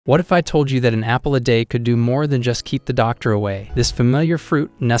What if I told you that an apple a day could do more than just keep the doctor away? This familiar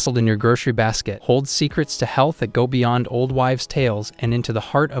fruit, nestled in your grocery basket, holds secrets to health that go beyond old wives' tales and into the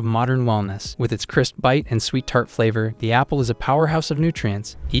heart of modern wellness. With its crisp bite and sweet tart flavor, the apple is a powerhouse of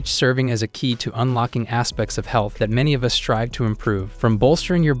nutrients, each serving as a key to unlocking aspects of health that many of us strive to improve. From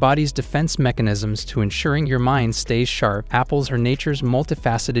bolstering your body's defense mechanisms to ensuring your mind stays sharp, apples are nature's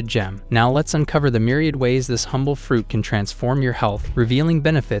multifaceted gem. Now let's uncover the myriad ways this humble fruit can transform your health, revealing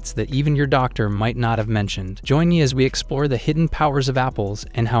benefits that even your doctor might not have mentioned. Join me as we explore the hidden powers of apples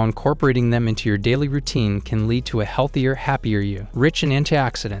and how incorporating them into your daily routine can lead to a healthier, happier you. Rich in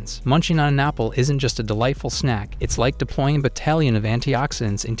antioxidants, munching on an apple isn't just a delightful snack, it's like deploying a battalion of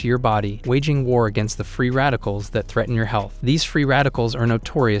antioxidants into your body, waging war against the free radicals that threaten your health. These free radicals are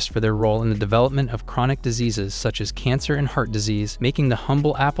notorious for their role in the development of chronic diseases such as cancer and heart disease, making the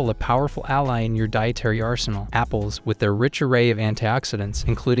humble apple a powerful ally in your dietary arsenal. Apples, with their rich array of antioxidants,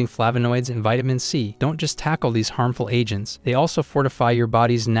 including flavonoids and vitamin C, don't just tackle these harmful agents, they also fortify your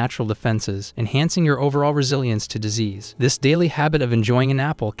body's natural defenses, enhancing your overall resilience to disease. This daily habit of enjoying an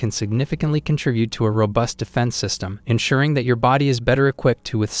apple can significantly contribute to a robust defense system, ensuring that your body is better equipped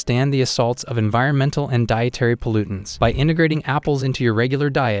to withstand the assaults of environmental and dietary pollutants. By integrating apples into your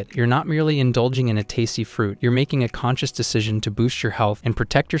regular diet, you're not merely indulging in a tasty fruit, you're making a conscious decision to boost your health and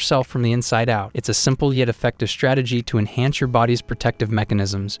protect yourself from the inside out. It's a simple yet effective strategy to enhance your body's protective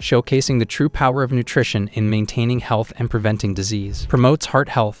mechanisms, showcasing the true power of nutrition in maintaining health and preventing disease. Promotes heart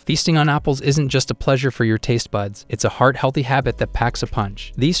health. Feasting on apples isn't just a pleasure for your taste buds, it's a heart-healthy habit that packs a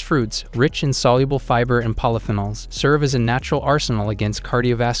punch. These fruits, rich in soluble fiber and polyphenols, serve as a natural arsenal against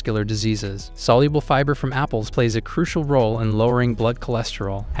cardiovascular diseases. Soluble fiber from apples plays a crucial role in lowering blood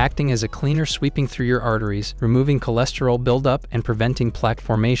cholesterol, acting as a cleaner sweeping through your arteries, removing cholesterol buildup and preventing plaque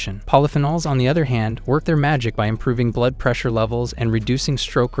formation. Polyphenols, on the other hand, work their magic by improving blood pressure levels and reducing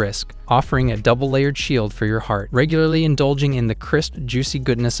stroke risk, offering a double-layered shield for your heart. Regularly indulging in the crisp, juicy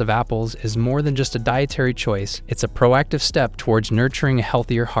goodness of apples is more than just a dietary choice, it's a proactive step towards nurturing a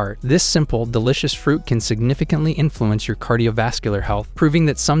healthier heart. This simple, delicious fruit can significantly influence your cardiovascular health, proving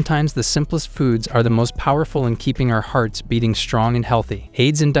that sometimes the simplest foods are the most powerful in keeping our hearts beating strong and healthy.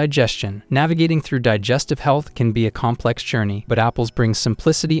 Aids in digestion. Navigating through digestive health can be a complex journey, but apples bring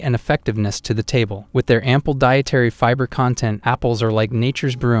simplicity and effectiveness to the table. With their ample dietary fiber content, apples are like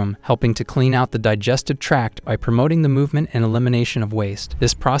nature's broom, helping to clean out the digestive tract by promoting the movement and elimination of waste.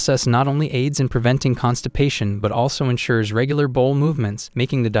 This process not only aids in preventing constipation, but also ensures regular bowel movements,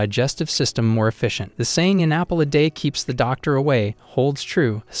 making the digestive system more efficient. The saying, "an apple a day keeps the doctor away," holds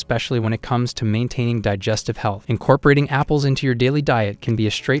true, especially when it comes to maintaining digestive health. Incorporating apples into your daily diet can be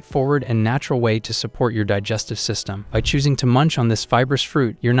a straightforward and natural way to support your digestive system. By choosing to munch on this fibrous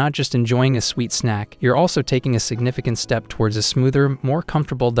fruit, you're not just enjoying a sweet snack, you're also taking a significant step towards a smoother, more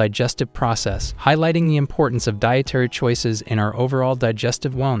comfortable digestive process, highlighting the importance of dietary choices in our overall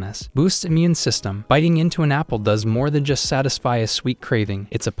digestive wellness. Boosts immune system. Biting into an apple does more than just satisfy a sweet craving,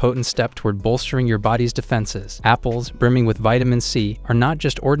 it's a potent step toward bolstering your body's defenses. Apples, brimming with vitamin C, are not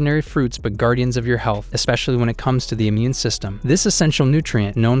just ordinary fruits but guardians of your health, especially when it comes to the immune system. This essential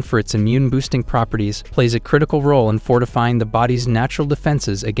nutrient, known for its immune-boosting properties, plays a critical role in fortifying the body's natural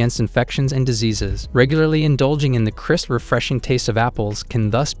defenses against infections and diseases. Regularly indulging in the crisp, refreshing taste of apples can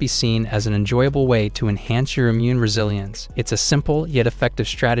thus be seen as an enjoyable way to enhance your immune resilience. It's a simple yet effective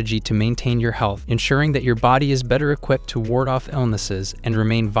strategy to maintain your health, ensuring that your body is better equipped to ward off illnesses and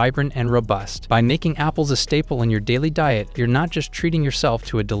remain vibrant and robust. By making apples a staple in your daily diet, you're not just treating yourself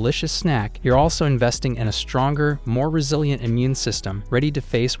to a delicious snack, you're also investing in a stronger, more resilient immune system, ready to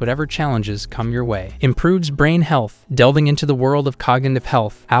face whatever challenges come your way. Improves brain health. Delving into the world of cognitive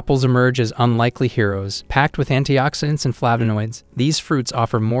health, apples emerge as unlikely heroes. Packed with antioxidants and flavonoids, these fruits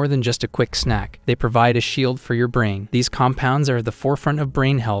offer more than just a quick snack. They provide a shield for your brain. These compounds are at the forefront of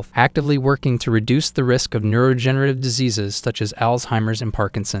brain health, actively working to reduce the risk of neurodegenerative diseases such as Alzheimer's and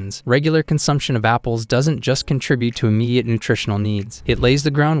Parkinson's. Regular consumption of apples doesn't just contribute to immediate nutritional needs. It lays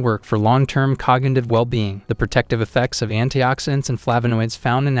the groundwork for long-term cognitive well-being. The protective effects of antioxidants and flavonoids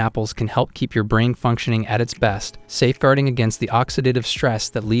found in apples can help keep your brain functioning at its best, safeguarding against the oxidative stress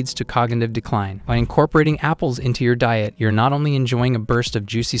that leads to cognitive decline. By incorporating apples into your diet, you're not only enjoying a burst of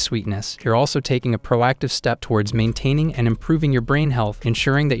juicy sweetness, you're also taking a proactive step towards maintaining and improving your brain health,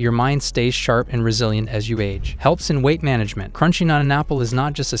 ensuring that your mind stays sharp and resilient as you age. Helps in weight management. Crunching on an apple is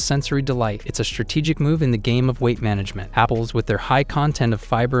not just a sensory delight, it's a strategic move in the game of weight management. Apples, with their high content of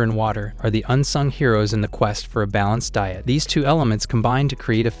fiber and water, are the unsung heroes in the quest for a balanced diet. These two elements combine to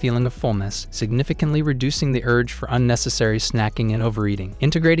create a feeling of fullness, significantly reducing the urge for unnecessary snacking and overeating.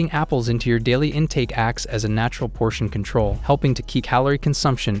 Integrating apples into your daily intake acts as a natural portion control, helping to keep calorie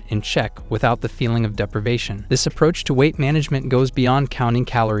consumption in check without the feeling of deprivation. This approach to weight management goes beyond counting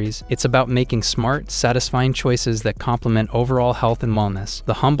calories. It's about making smart, satisfying choices that complement overall health and wellness.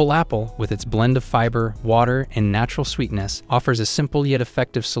 The humble apple, with its blend of fiber, water, and natural sweetness, offers a simple yet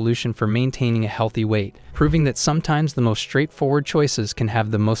effective solution for maintaining a healthy weight, proving that sometimes the most straightforward choices can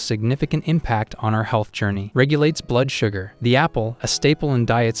have the most significant impact on our health journey. Regulates blood sugar. The apple, a staple in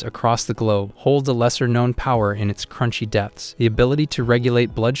diets across the globe, holds a lesser-known power in its crunchy depths: the ability to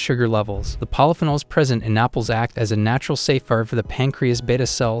regulate blood sugar levels. The polyphenols present in apples act as a natural safeguard for the pancreas beta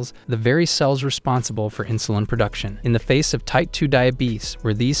cells, the very cells responsible for insulin production. In the face of type 2 diabetes,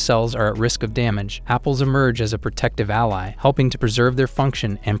 where these cells are at risk of damage, apples emerge as a protective ally, helping to preserve their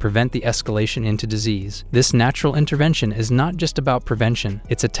function and prevent the escalation into disease. This natural intervention is not just about prevention,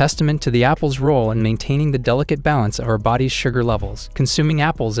 it's a testament to the apple's role in maintaining the delicate balance of our body's sugar levels. Consuming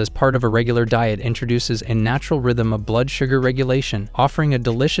apples as part of a regular diet introduces a natural rhythm of blood sugar regulation, offering a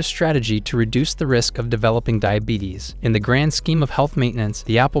delicious strategy to reduce the risk of developing diabetes. In the grand scheme of health maintenance,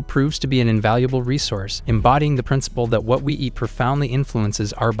 the apple proves to be an invaluable resource, embodying the principle that what we eat profoundly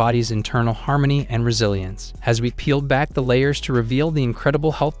influences our body's internal harmony and resilience. As we peeled back the layers to reveal the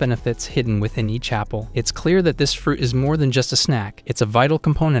incredible health benefits hidden within each apple, it's clear that this fruit is more than just a snack. It's a vital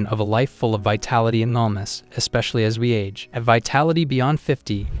component of a life full of vitality and wellness, especially as we age. At Vitality Beyond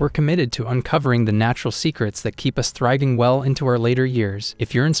 50, we're committed to uncovering the natural secrets that keep us thriving well into our later years.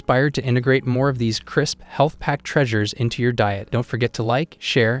 If you're inspired to integrate more of these crisp, health-packed treasures into your diet, don't forget to like,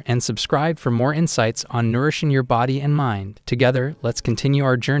 share, and subscribe for more insights on nourishing your body and mind. Together, let's continue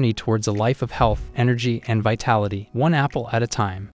our journey towards a life of health, energy, and vitality, one apple at a time.